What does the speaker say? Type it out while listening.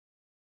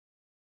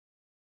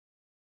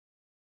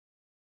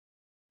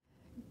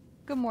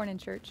Good morning,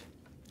 church.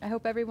 I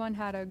hope everyone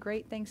had a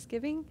great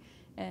Thanksgiving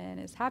and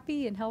is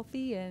happy and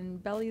healthy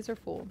and bellies are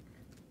full.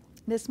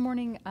 This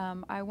morning,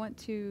 I want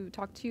to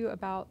talk to you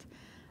about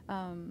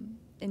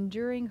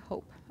enduring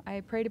hope.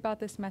 I prayed about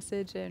this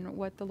message and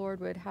what the Lord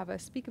would have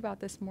us speak about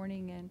this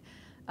morning,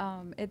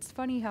 and it's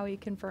funny how He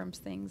confirms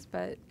things,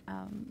 but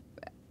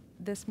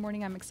this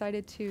morning I'm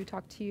excited to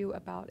talk to you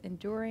about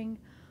enduring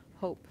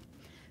hope.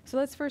 So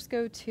let's first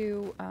go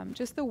to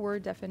just the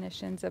word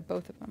definitions of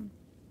both of them.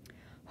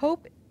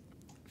 Hope,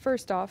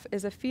 first off,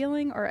 is a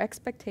feeling or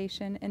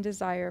expectation and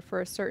desire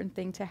for a certain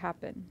thing to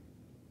happen.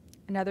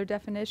 Another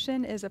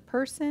definition is a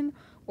person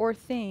or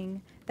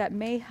thing that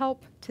may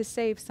help to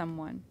save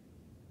someone.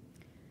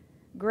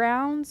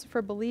 Grounds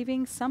for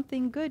believing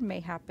something good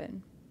may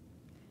happen.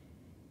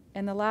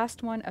 And the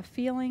last one, a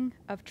feeling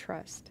of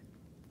trust.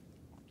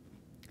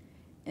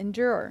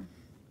 Endure.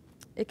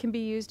 It can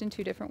be used in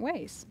two different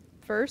ways.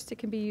 First, it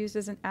can be used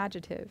as an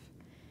adjective.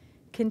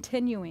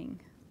 Continuing,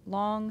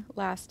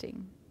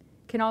 long-lasting.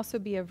 Can also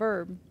be a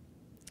verb.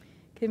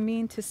 Can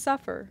mean to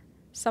suffer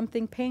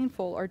something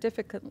painful or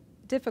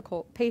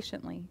difficult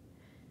patiently,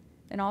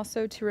 and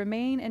also to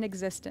remain in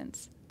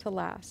existence, to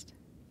last.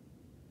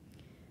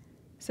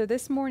 So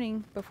this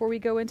morning, before we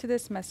go into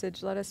this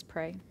message, let us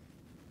pray.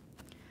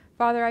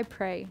 Father, I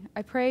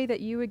pray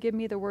that you would give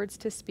me the words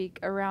to speak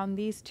around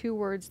these two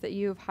words that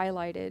you have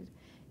highlighted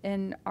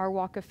in our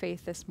walk of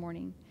faith this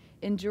morning,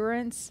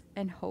 endurance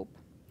and hope.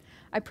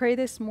 I pray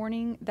this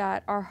morning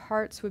that our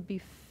hearts would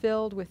be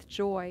filled with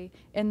joy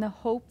in the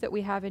hope that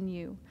we have in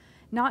you.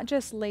 Not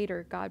just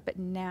later, God, but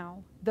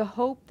now. The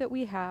hope that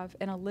we have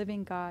in a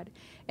living God.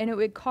 And it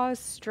would cause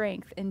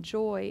strength and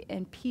joy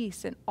and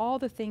peace and all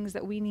the things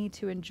that we need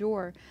to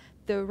endure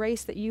the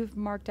race that you've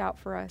marked out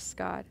for us,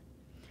 God.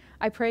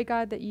 I pray,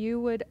 God, that you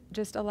would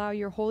just allow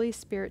your Holy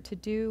Spirit to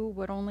do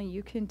what only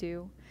you can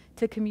do,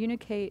 to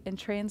communicate and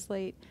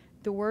translate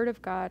the Word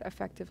of God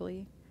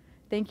effectively.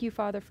 Thank you,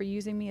 Father, for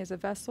using me as a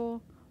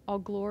vessel. All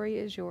glory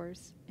is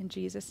yours. In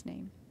Jesus'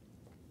 name.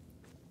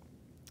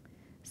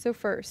 So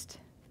first,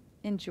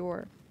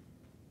 endure.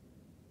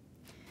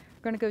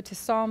 We're going to go to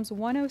Psalms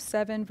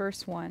 107,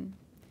 verse 1.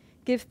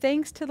 Give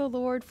thanks to the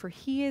Lord, for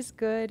he is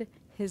good.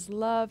 His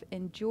love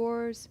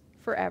endures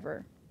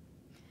forever.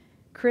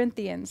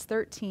 Corinthians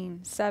 13,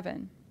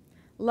 7.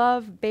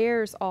 Love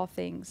bears all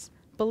things,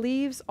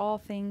 believes all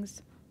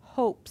things,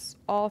 hopes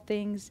all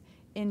things,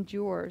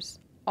 endures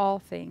all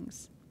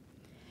things.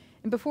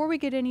 And before we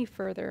get any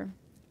further,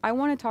 I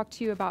want to talk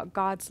to you about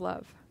God's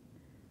love.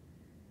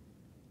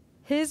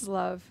 His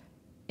love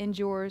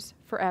endures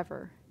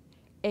forever.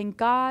 And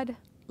God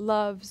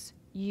loves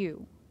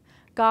you.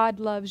 God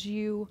loves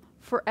you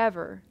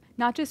forever.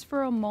 Not just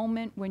for a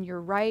moment when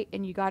you're right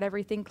and you got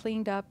everything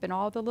cleaned up and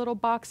all the little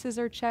boxes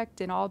are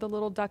checked and all the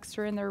little ducks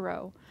are in their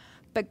row.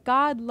 But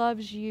God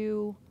loves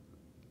you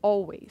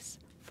always,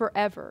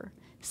 forever,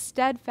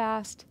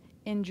 steadfast,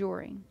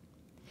 enduring.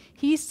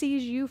 He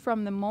sees you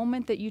from the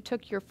moment that you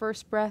took your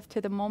first breath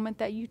to the moment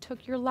that you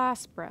took your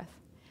last breath.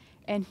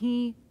 And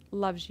he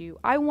loves you.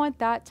 I want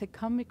that to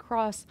come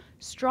across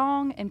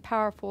strong and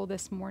powerful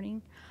this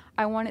morning.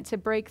 I want it to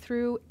break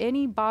through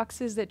any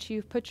boxes that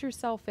you've put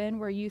yourself in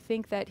where you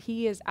think that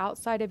he is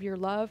outside of your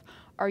love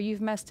or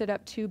you've messed it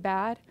up too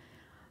bad.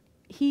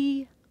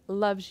 He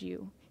loves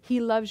you. He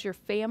loves your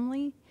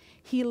family.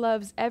 He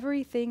loves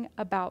everything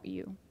about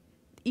you,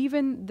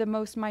 even the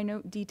most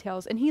minute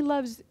details. And he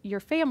loves your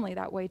family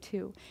that way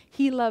too.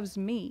 He loves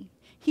me.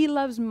 He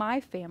loves my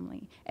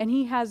family. And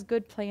he has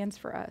good plans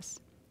for us.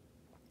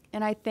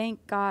 And I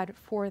thank God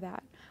for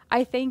that.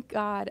 I thank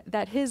God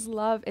that his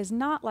love is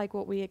not like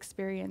what we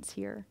experience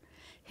here.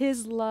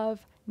 His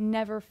love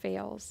never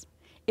fails.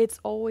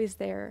 It's always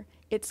there.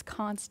 It's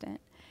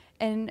constant.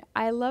 And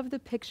I love the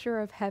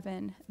picture of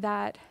heaven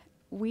that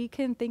we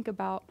can think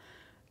about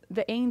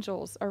the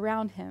angels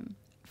around him,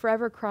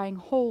 forever crying,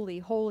 holy,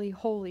 holy,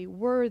 holy,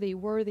 worthy,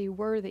 worthy,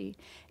 worthy.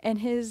 And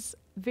his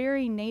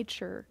very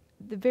nature,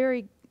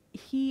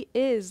 he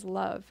is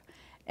love.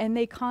 And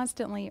they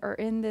constantly are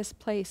in this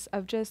place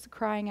of just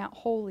crying out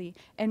holy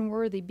and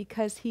worthy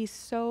because he's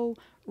so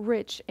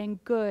rich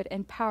and good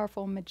and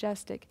powerful and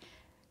majestic.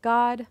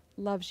 God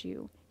loves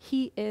you.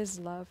 He is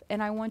love.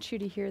 And I want you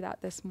to hear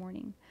that this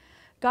morning.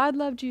 God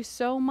loved you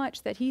so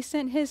much that he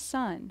sent his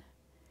son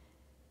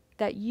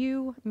that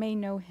you may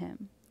know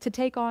him, to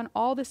take on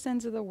all the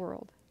sins of the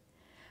world.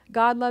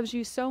 God loves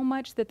you so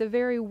much that the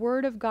very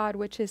word of God,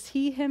 which is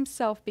he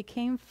himself,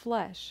 became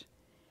flesh.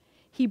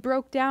 He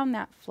broke down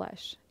that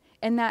flesh.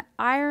 And that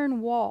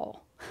iron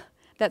wall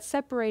that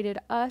separated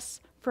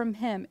us from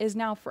him is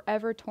now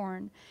forever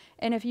torn.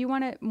 And if you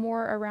want it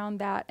more around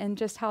that and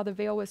just how the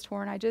veil was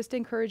torn, I just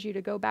encourage you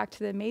to go back to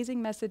the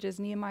amazing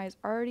messages Nehemiah has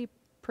already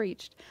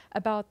preached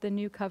about the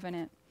new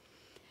covenant.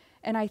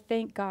 And I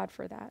thank God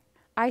for that.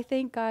 I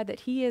thank God that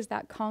he is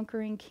that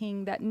conquering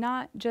king that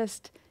not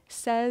just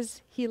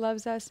says he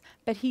loves us,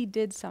 but he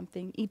did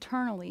something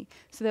eternally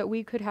so that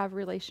we could have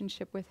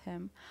relationship with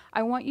him.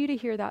 I want you to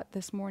hear that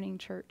this morning,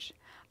 church.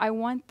 I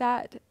want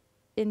that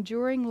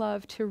enduring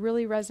love to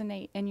really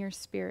resonate in your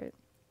spirit.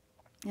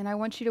 And I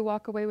want you to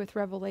walk away with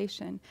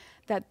revelation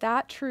that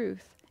that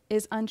truth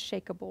is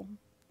unshakable.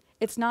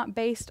 It's not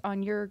based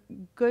on your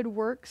good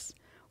works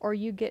or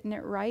you getting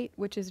it right,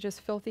 which is just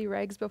filthy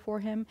rags before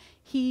him.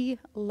 He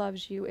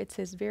loves you. It's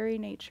his very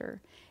nature.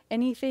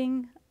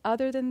 Anything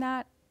other than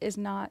that is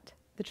not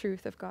the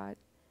truth of God.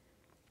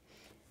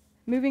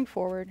 Moving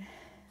forward,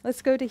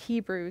 let's go to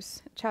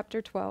Hebrews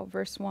chapter 12,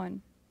 verse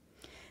 1.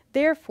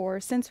 Therefore,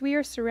 since we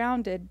are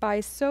surrounded by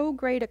so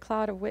great a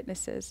cloud of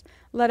witnesses,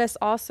 let us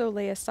also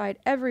lay aside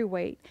every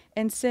weight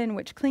and sin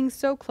which clings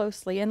so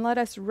closely, and let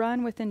us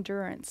run with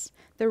endurance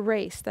the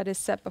race that is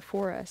set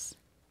before us.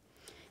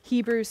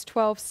 Hebrews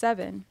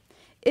 12:7.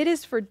 It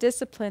is for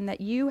discipline that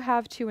you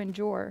have to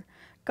endure.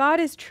 God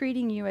is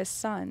treating you as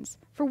sons.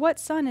 For what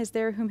son is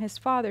there whom his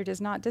father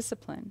does not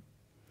discipline?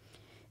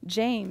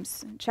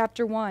 James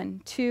chapter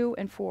 1, 2,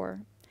 and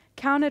 4.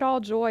 Count it all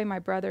joy, my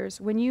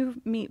brothers, when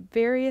you meet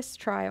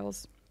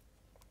trials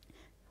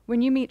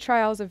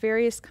of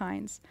various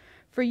kinds,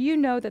 for you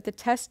know that the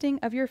testing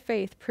of your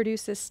faith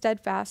produces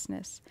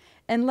steadfastness,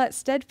 and let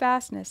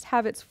steadfastness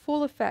have its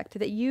full effect,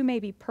 that you may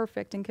be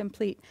perfect and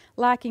complete,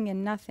 lacking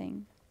in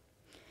nothing.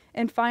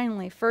 And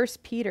finally, 1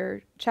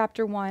 Peter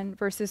chapter 1,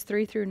 verses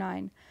 3 through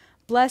 9.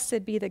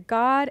 Blessed be the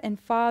God and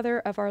Father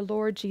of our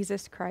Lord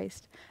Jesus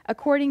Christ.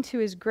 According to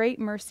his great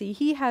mercy,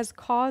 he has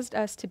caused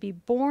us to be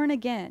born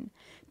again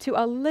to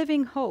a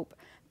living hope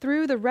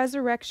through the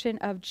resurrection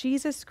of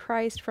Jesus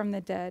Christ from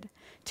the dead,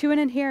 to an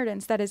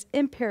inheritance that is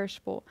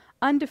imperishable,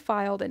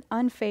 undefiled, and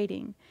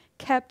unfading,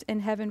 kept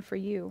in heaven for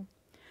you,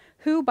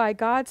 who by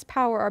God's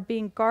power are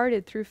being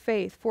guarded through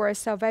faith for a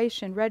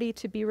salvation ready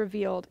to be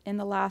revealed in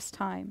the last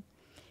time.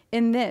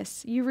 In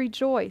this you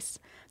rejoice,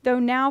 though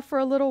now for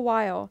a little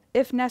while,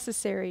 if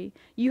necessary,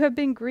 you have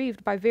been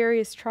grieved by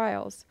various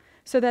trials,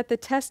 so that the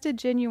tested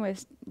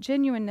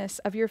genuineness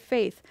of your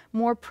faith,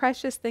 more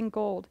precious than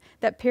gold,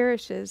 that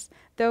perishes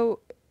though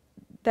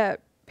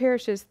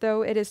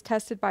it is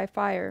tested by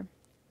fire,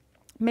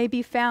 may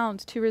be found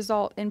to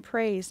result in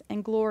praise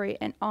and glory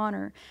and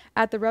honor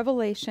at the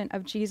revelation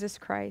of Jesus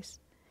Christ.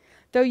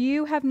 Though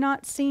you have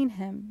not seen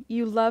him,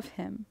 you love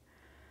him.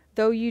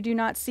 Though you do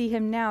not see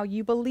him now,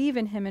 you believe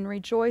in him and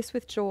rejoice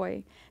with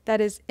joy that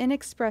is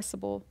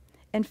inexpressible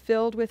and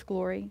filled with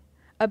glory,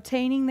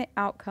 obtaining the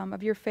outcome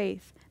of your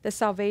faith, the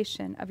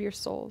salvation of your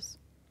souls.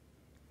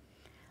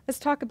 Let's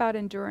talk about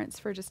endurance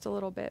for just a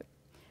little bit.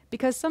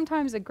 Because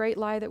sometimes a great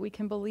lie that we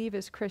can believe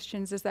as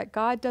Christians is that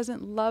God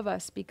doesn't love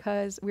us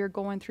because we're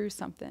going through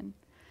something.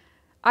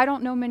 I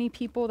don't know many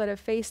people that have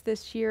faced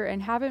this year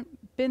and haven't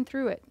been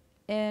through it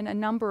in a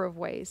number of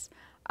ways.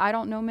 I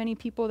don't know many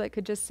people that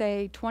could just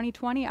say,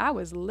 2020, I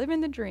was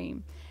living the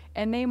dream.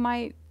 And they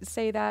might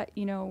say that,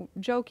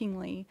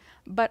 jokingly.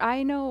 But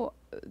I know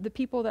the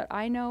people that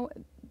I know,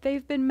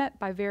 they've been met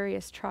by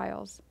various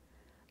trials,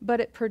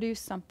 but it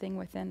produced something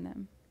within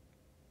them.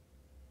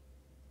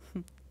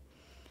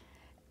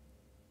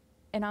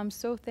 And I'm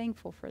so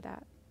thankful for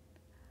that.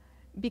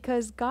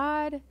 Because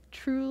God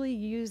truly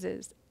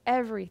uses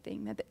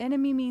everything that the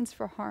enemy means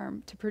for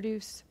harm to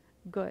produce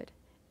good.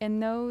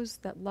 And those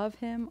that love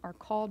him are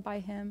called by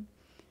him.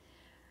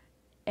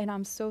 And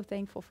I'm so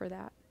thankful for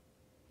that.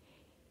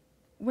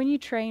 When you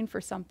train for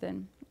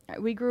something,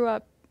 we grew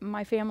up,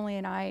 my family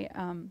and I,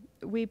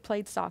 we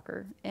played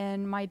soccer.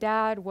 And my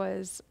dad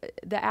was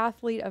the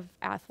athlete of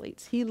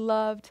athletes. He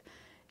loved,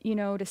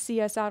 to see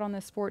us out on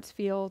the sports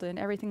field and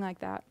everything like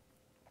that.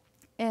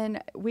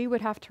 And we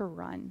would have to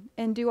run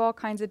and do all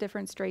kinds of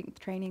different strength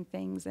training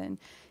things and,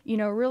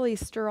 really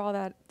stir all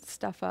that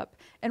stuff up.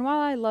 And while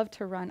I love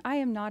to run, I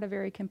am not a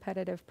very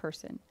competitive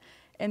person.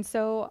 And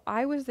so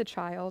I was the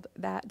child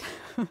that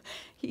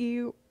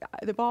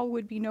the ball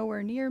would be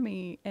nowhere near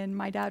me and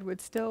my dad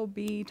would still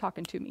be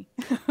talking to me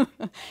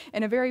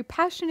in a very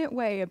passionate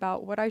way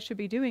about what I should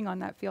be doing on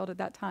that field at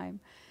that time.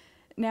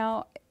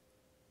 Now,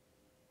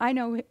 I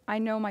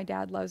know my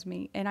dad loves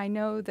me, and I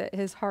know that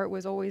his heart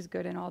was always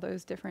good in all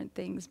those different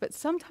things. But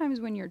sometimes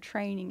when you're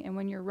training and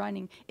when you're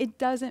running, it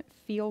doesn't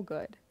feel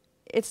good.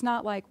 It's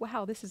not like,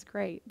 wow, this is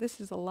great.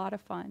 This is a lot of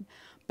fun.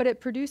 But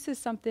it produces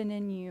something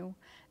in you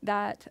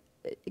that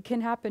it can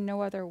happen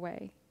no other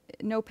way.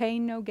 No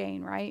pain, no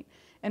gain, right?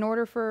 In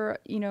order for,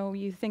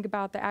 you think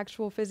about the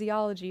actual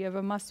physiology of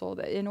a muscle,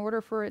 that in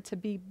order for it to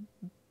be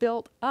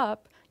built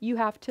up, you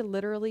have to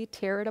literally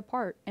tear it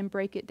apart and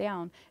break it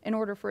down in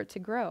order for it to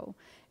grow,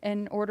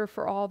 in order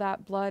for all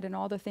that blood and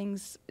all the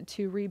things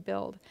to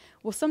rebuild.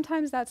 Well,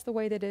 sometimes that's the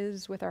way that it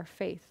is with our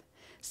faith.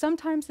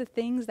 Sometimes the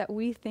things that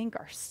we think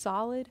are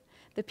solid,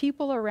 the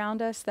people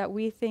around us that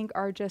we think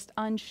are just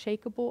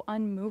unshakable,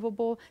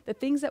 unmovable, the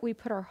things that we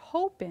put our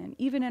hope in,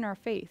 even in our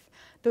faith,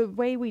 the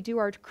way we do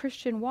our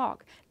Christian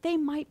walk, they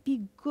might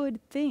be good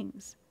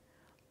things,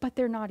 but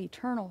they're not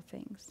eternal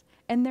things.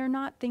 And they're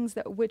not things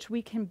that which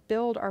we can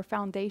build our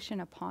foundation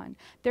upon.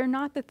 They're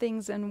not the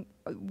things in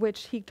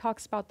which he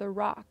talks about the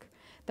rock,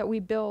 that we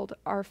build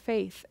our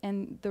faith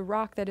and the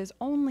rock that is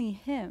only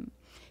him.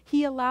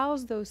 He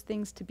allows those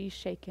things to be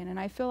shaken. And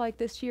I feel like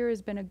this year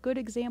has been a good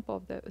example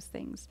of those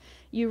things.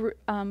 You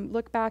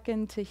look back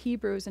into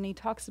Hebrews, and he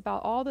talks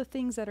about all the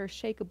things that are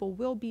shakeable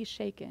will be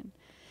shaken,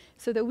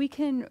 so that we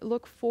can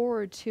look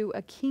forward to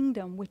a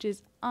kingdom which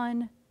is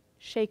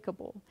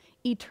unshakable,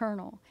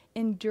 eternal,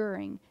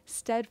 enduring,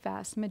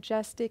 steadfast,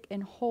 majestic,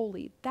 and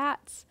holy.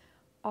 That's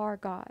our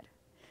God.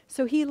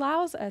 So he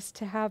allows us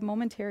to have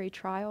momentary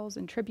trials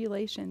and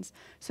tribulations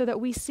so that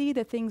we see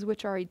the things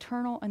which are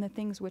eternal and the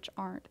things which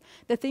aren't.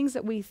 The things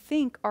that we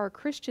think are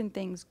Christian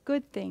things,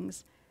 good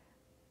things,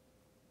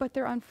 but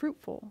they're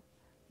unfruitful.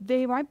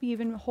 They might be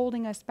even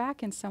holding us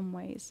back in some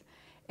ways.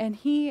 And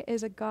he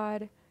is a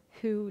God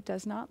who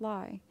does not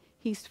lie.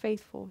 He's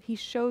faithful. He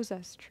shows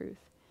us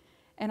truth.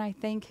 And I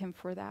thank him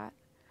for that.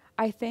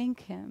 I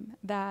thank him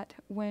that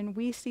when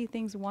we see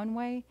things one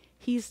way,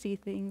 he sees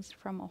things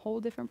from a whole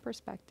different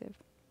perspective.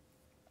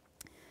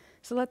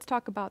 So let's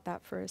talk about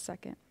that for a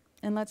second,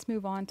 and let's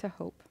move on to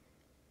hope.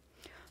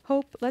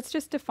 Hope, let's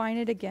just define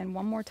it again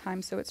one more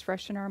time so it's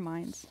fresh in our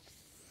minds.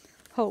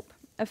 Hope,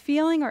 a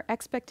feeling or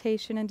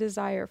expectation and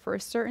desire for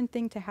a certain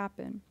thing to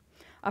happen,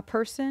 a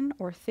person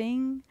or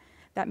thing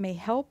that may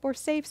help or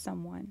save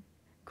someone,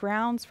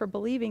 grounds for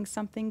believing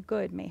something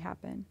good may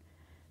happen,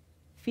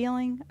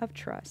 feeling of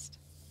trust.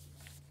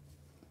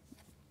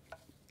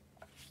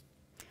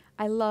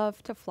 I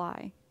love to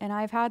fly, and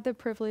I've had the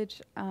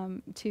privilege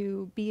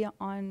to be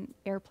on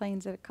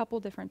airplanes at a couple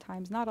different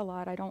times. Not a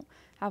lot. I don't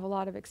have a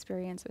lot of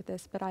experience with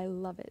this, but I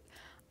love it.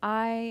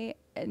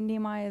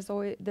 Nehemiah is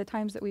always, the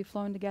times that we've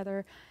flown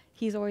together,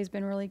 he's always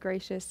been really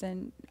gracious,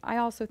 and I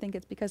also think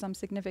it's because I'm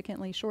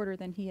significantly shorter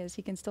than he is.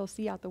 He can still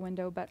see out the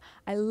window, but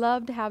I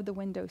love to have the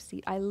window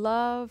seat. I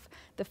love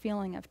the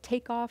feeling of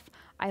takeoff.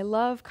 I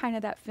love kind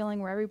of that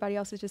feeling where everybody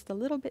else is just a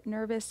little bit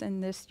nervous,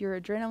 and your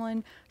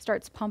adrenaline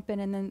starts pumping,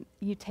 and then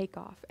you take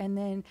off. And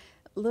then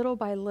little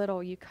by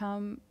little, you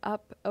come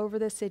up over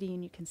the city,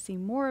 and you can see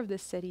more of the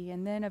city,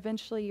 and then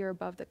eventually you're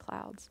above the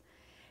clouds.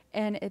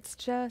 And it's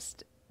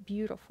just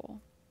beautiful.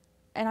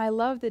 And I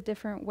love the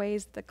different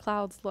ways the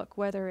clouds look,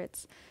 whether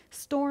it's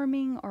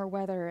storming or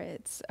whether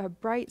it's a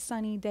bright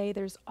sunny day.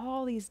 There's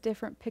all these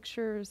different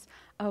pictures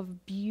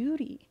of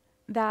beauty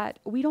that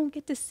we don't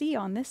get to see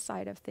on this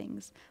side of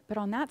things. But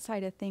on that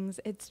side of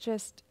things, it's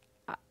just,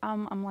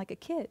 I'm like a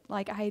kid.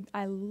 Like,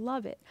 I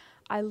love it.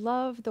 I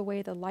love the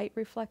way the light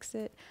reflects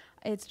it.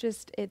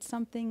 It's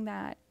something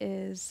that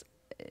is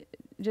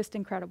just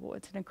incredible.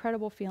 It's an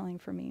incredible feeling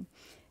for me,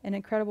 an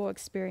incredible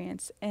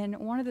experience. And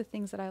one of the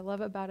things that I love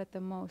about it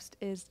the most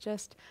is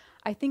just,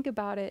 I think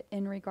about it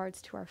in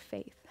regards to our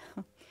faith.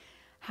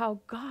 How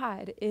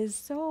God is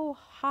so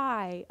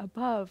high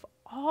above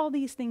all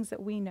these things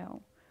that we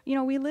know. You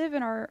know, we live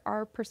in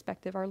our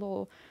perspective, our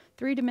little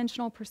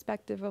three-dimensional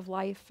perspective of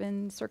life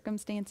and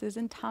circumstances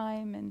and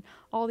time and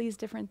all these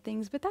different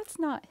things, but that's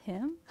not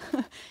him.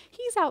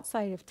 He's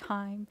outside of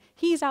time.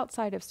 He's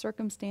outside of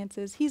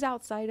circumstances. He's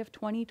outside of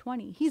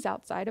 2020. He's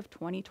outside of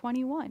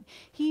 2021.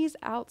 He's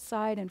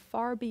outside and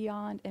far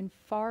beyond and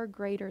far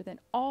greater than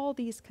all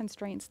these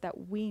constraints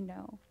that we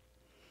know.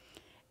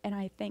 And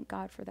I thank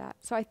God for that.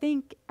 So I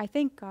thank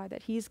God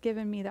that he's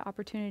given me the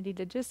opportunity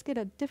to just get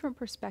a different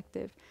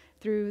perspective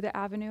through the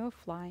avenue of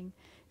flying,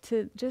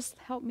 to just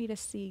help me to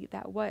see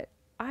that what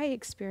I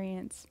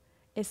experience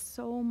is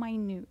so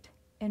minute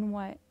in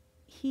what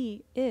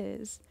he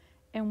is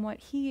and what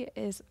he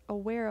is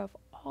aware of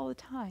all the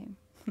time.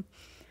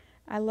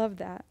 I love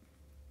that.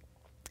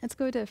 Let's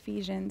go to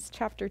Ephesians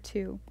chapter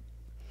 2,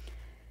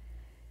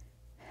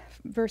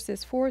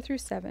 verses 4 through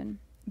 7.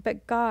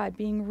 But God,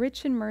 being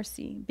rich in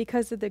mercy,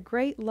 because of the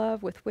great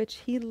love with which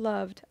he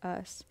loved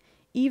us,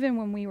 even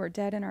when we were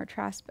dead in our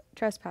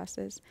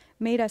trespasses,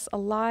 made us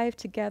alive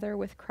together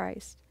with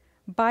Christ.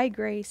 By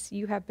grace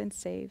you have been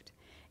saved,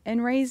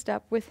 and raised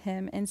up with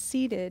him, and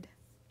seated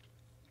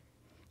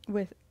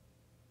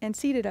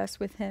us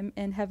with him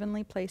in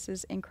heavenly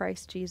places in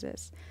Christ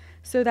Jesus,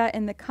 so that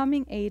in the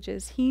coming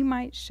ages he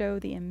might show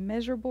the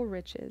immeasurable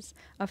riches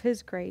of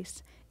his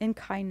grace and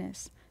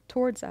kindness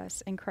towards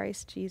us in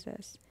Christ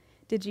Jesus.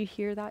 Did you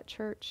hear that,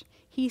 church?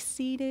 He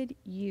seated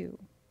you.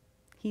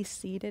 He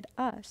seated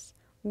us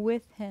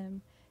with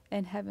him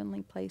in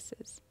heavenly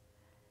places.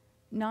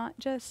 Not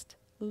just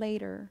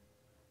later,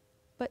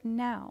 but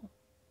now,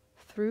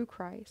 through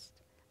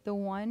Christ, the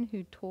one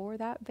who tore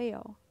that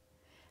veil,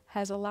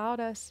 has allowed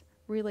us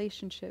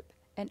relationship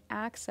and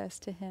access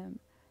to him,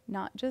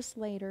 not just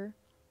later,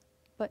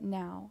 but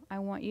now. I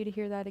want you to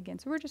hear that again.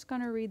 So we're just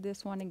going to read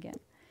this one again.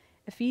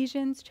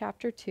 Ephesians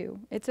chapter 2.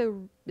 It's a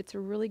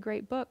really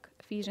great book,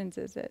 Ephesians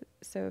is it.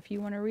 So if you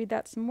want to read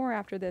that some more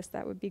after this,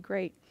 that would be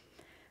great.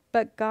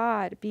 But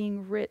God,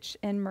 being rich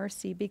in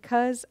mercy,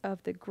 because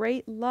of the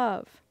great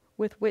love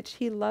with which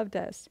he loved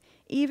us,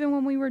 even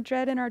when we were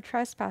dead in our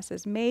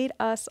trespasses, made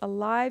us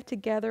alive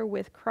together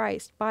with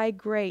Christ. By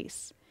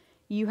grace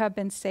you have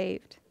been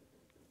saved,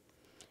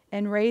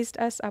 and raised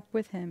us up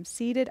with him,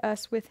 seated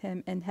us with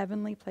him in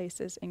heavenly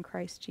places in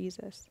Christ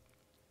Jesus.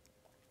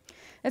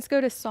 Let's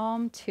go to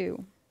Psalm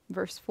 2,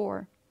 verse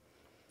 4.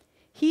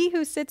 He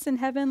who sits in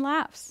heaven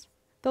laughs.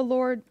 The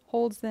Lord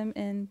holds them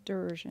in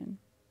derision.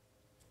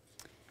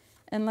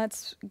 And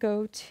let's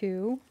go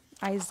to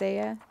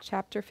Isaiah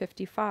chapter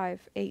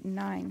 55, 8 and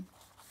 9.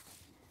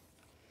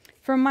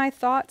 For my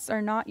thoughts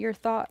are not your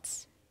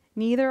thoughts,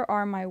 neither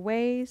are my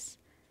ways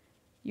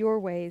your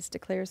ways,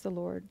 declares the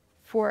Lord.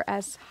 For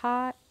as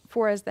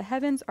the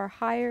heavens are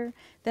higher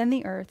than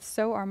the earth,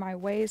 so are my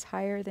ways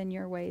higher than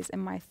your ways,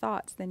 and my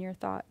thoughts than your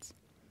thoughts.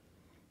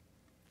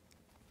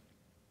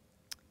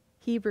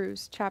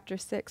 Hebrews chapter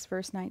 6,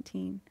 verse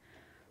 19.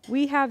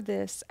 We have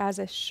this as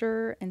a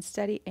sure and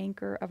steady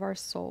anchor of our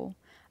soul,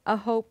 a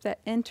hope that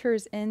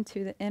enters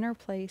into the inner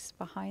place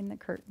behind the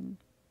curtain.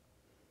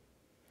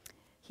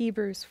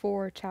 Hebrews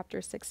 4,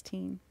 chapter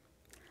 16.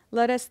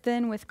 Let us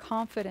then with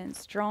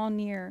confidence draw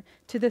near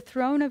to the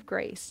throne of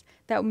grace,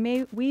 that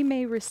we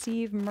may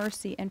receive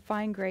mercy and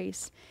find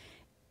grace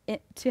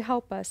to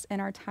help us in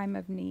our time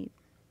of need.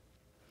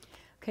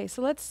 Okay,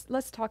 so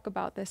let's talk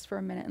about this for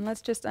a minute, and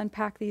let's just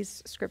unpack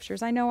these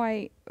scriptures. I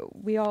know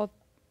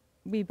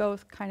we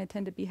both kind of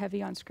tend to be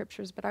heavy on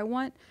scriptures, but I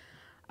want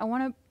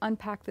to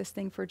unpack this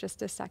thing for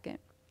just a second.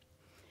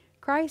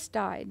 Christ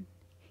died.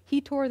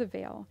 He tore the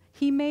veil.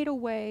 He made a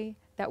way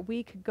that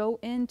we could go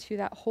into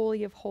that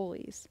Holy of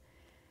Holies.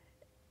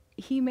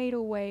 He made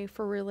a way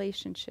for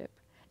relationship.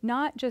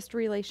 Not just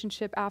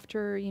relationship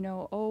after,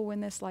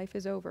 when this life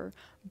is over,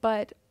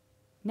 but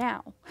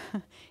now.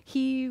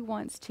 He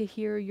wants to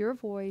hear your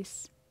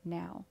voice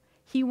now.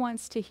 He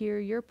wants to hear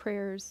your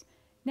prayers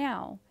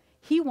now.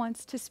 He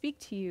wants to speak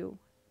to you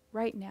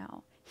right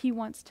now. He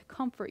wants to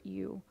comfort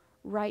you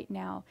right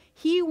now.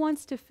 He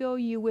wants to fill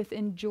you with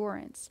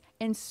endurance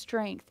and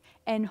strength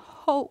and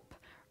hope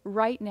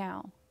right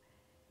now.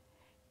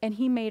 And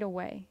he made a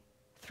way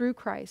through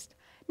Christ.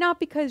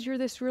 Not because you're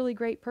this really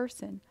great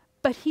person,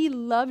 but he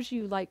loves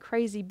you like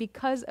crazy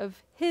because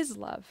of his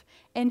love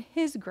and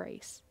his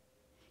grace.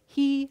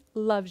 He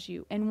loves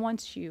you and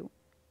wants you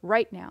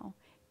right now.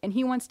 And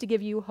he wants to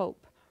give you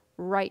hope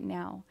right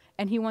now.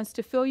 And he wants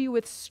to fill you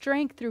with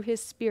strength through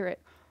his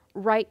Spirit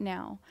right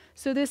now.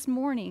 So this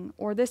morning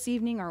or this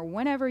evening or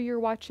whenever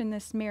you're watching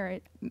this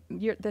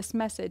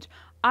message,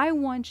 I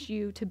want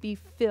you to be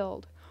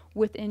filled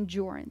with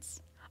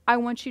endurance. I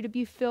want you to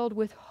be filled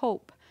with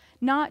hope,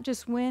 not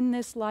just when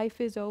this life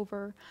is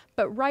over,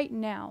 but right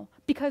now,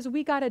 because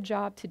we got a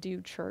job to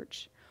do,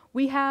 church.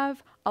 We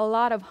have a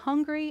lot of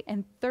hungry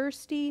and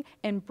thirsty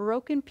and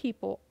broken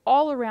people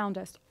all around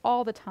us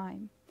all the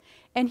time.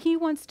 And he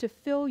wants to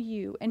fill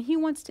you, and he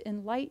wants to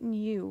enlighten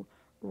you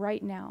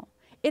right now.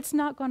 It's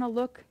not going to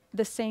look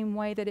the same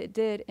way that it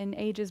did in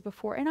ages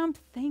before, and I'm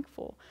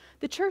thankful.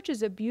 The church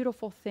is a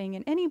beautiful thing,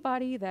 and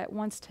anybody that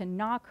wants to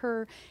knock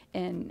her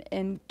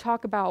and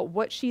talk about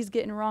what she's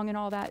getting wrong and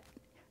all that,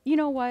 you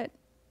know what?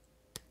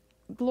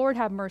 Lord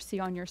have mercy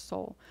on your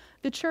soul.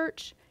 The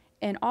church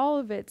and all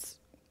of its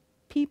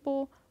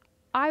people,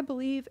 I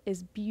believe,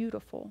 is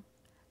beautiful,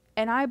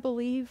 and I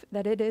believe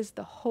that it is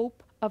the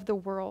hope of the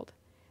world,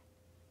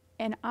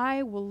 and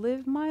I will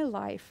live my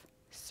life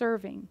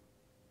serving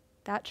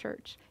that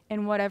church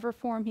in whatever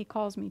form he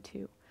calls me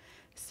to.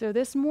 So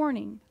this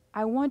morning,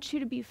 I want you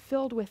to be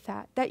filled with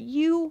that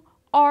you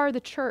are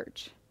the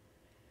church.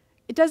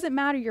 It doesn't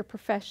matter your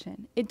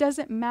profession. It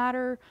doesn't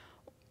matter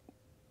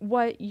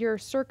what your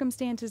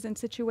circumstances and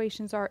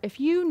situations are.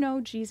 If you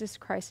know Jesus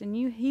Christ and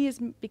he has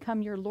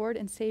become your Lord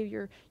and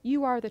Savior,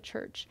 you are the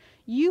church.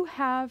 You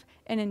have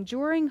an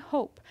enduring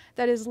hope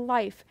that is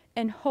life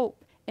and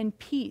hope and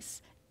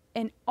peace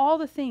and all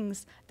the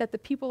things that the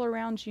people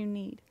around you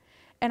need.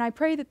 And I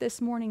pray that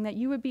this morning that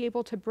you would be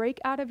able to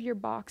break out of your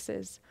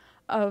boxes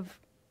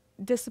of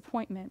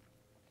disappointment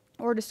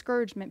or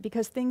discouragement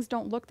because things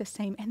don't look the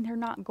same, and they're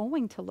not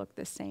going to look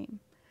the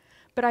same.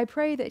 But I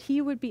pray that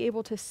he would be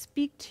able to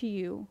speak to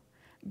you,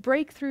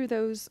 break through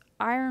those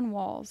iron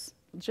walls,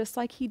 just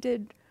like he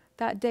did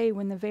that day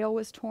when the veil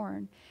was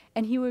torn,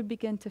 and he would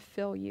begin to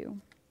fill you.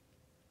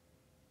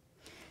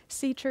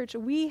 See, church,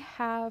 we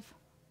have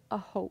a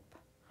hope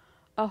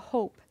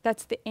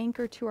that's the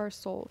anchor to our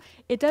soul.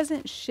 It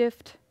doesn't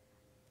shift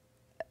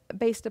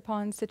based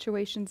upon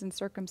situations and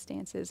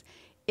circumstances.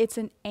 It's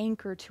an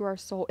anchor to our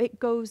soul. It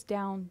goes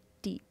down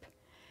deep.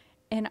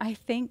 And I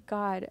thank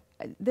God,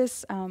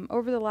 this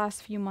over the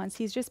last few months,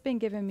 he's just been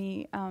giving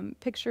me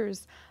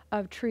pictures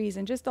of trees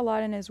and just a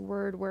lot in his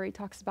word where he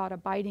talks about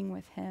abiding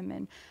with him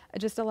and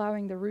just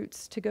allowing the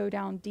roots to go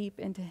down deep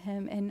into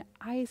him. And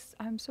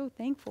I'm so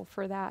thankful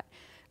for that,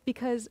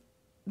 because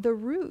the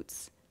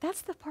roots,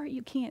 that's the part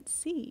you can't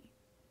see.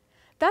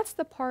 That's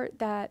the part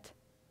that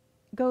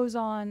goes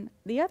on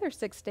the other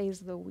 6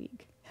 days of the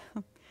week.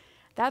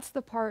 That's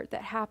the part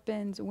that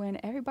happens when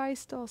everybody's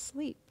still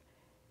asleep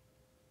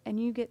and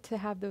you get to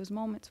have those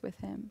moments with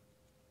him.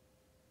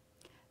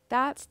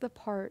 That's the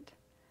part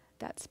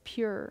that's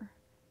pure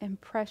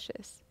and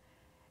precious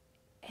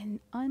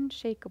and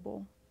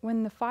unshakable.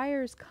 When the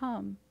fires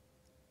come,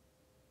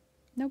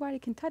 nobody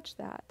can touch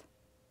that.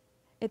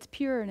 It's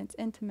pure and it's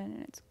intimate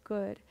and it's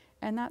good.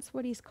 And that's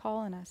what he's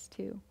calling us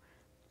to.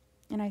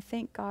 And I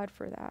thank God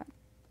for that.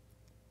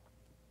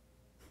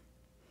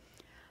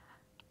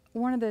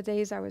 one of the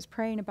days I was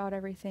praying about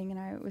everything, and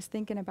I was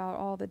thinking about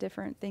all the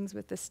different things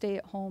with the stay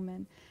at home,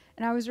 and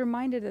I was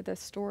reminded of the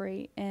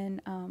story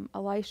in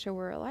Elisha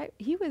where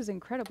he was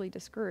incredibly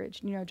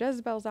discouraged. You know,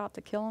 Jezebel's out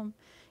to kill him,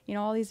 you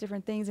know, all these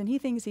different things, and he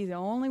thinks he's the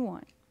only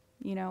one.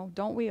 You know,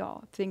 don't we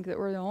all think that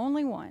we're the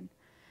only one?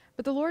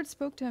 But the Lord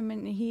spoke to him,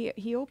 and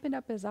he opened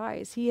up his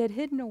eyes. He had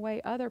hidden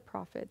away other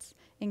prophets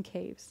in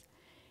caves.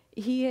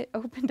 He had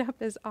opened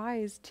up his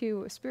eyes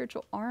to a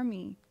spiritual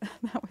army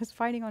that was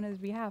fighting on his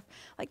behalf.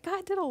 Like,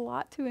 God did a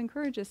lot to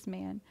encourage this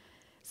man.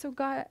 So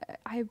God,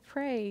 I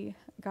pray,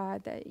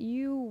 God, that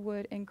you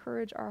would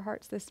encourage our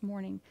hearts this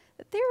morning,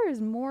 that there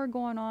is more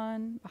going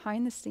on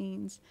behind the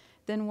scenes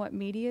than what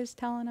media is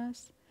telling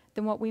us,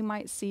 than what we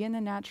might see in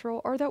the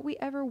natural, or that we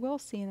ever will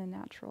see in the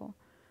natural.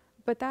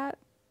 But that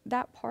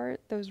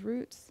part, those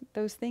roots,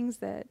 those things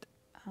that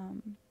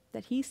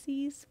he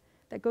sees,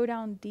 that go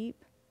down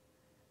deep,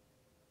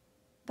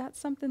 that's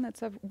something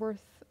that's of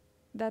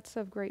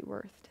great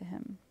worth to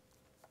him.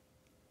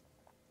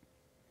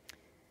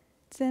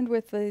 Let's end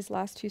with these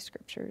last two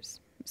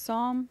scriptures.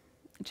 Psalm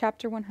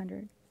chapter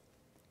 100.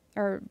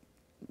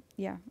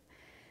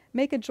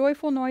 Make a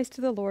joyful noise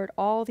to the Lord,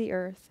 all the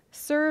earth.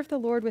 Serve the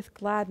Lord with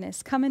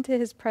gladness. Come into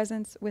his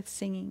presence with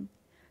singing.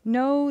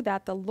 Know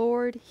that the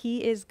Lord,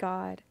 he is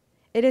God.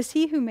 It is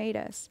he who made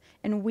us,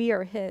 and we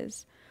are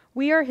his.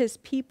 We are his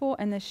people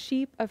and the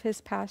sheep of his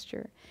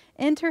pasture.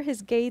 Enter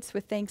his gates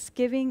with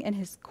thanksgiving and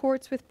his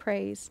courts with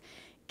praise.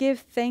 Give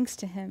thanks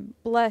to him.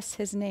 Bless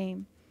his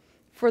name.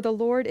 For the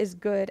Lord is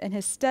good, and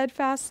his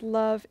steadfast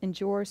love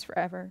endures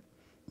forever,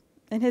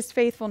 and his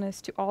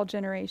faithfulness to all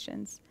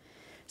generations.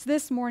 So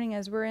this morning,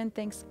 as we're in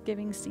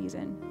Thanksgiving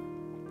season,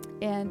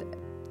 and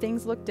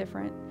things look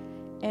different,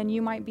 and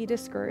you might be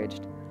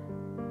discouraged,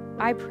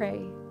 I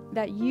pray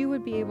that you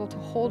would be able to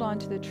hold on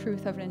to the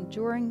truth of an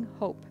enduring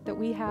hope that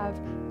we have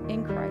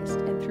in Christ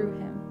and through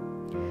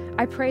him.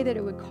 I pray that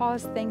it would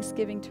cause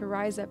thanksgiving to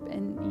rise up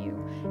in you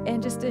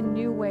in just a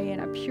new way,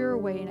 in a pure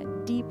way, in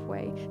a deep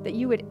way, that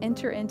you would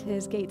enter into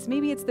his gates.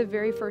 Maybe it's the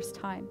very first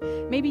time.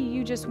 Maybe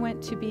you just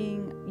went to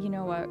being,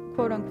 a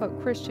quote-unquote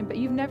Christian, but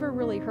you've never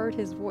really heard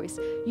his voice.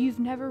 You've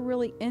never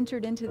really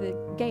entered into the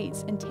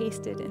gates and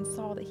tasted and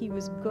saw that he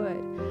was good.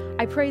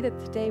 I pray that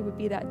today would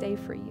be that day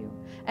for you.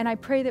 And I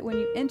pray that when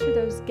you enter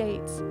those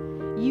gates,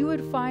 you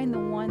would find the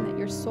one that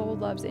your soul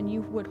loves, and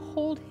you would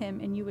hold him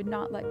and you would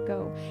not let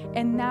go.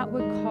 And that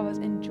would cause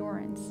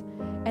endurance,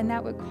 and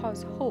that would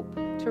cause hope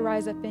to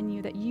rise up in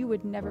you, that you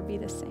would never be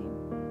the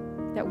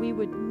same, that we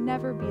would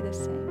never be the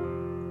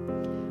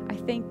same. I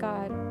thank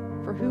God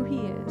for who he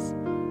is,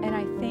 and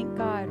I thank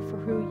God for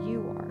who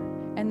you are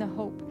and the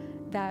hope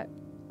that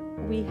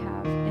we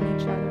have in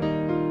each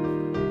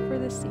other for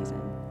this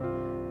season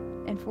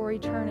and for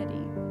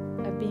eternity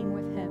of being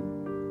with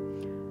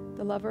him,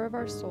 the lover of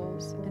our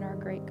souls and our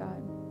great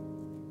God.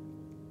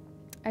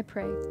 I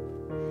pray,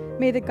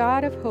 may the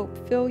God of hope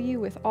fill you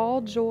with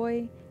all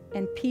joy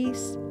and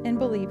peace in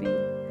believing,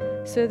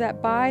 so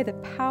that by the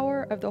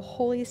power of the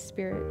Holy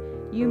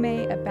Spirit you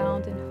may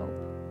abound in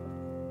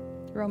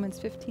hope. Romans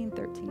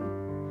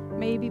 15:13.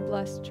 May you be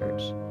blessed,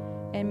 church,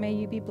 and may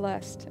you be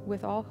blessed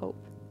with all hope.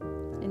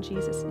 In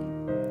Jesus'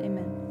 name, amen.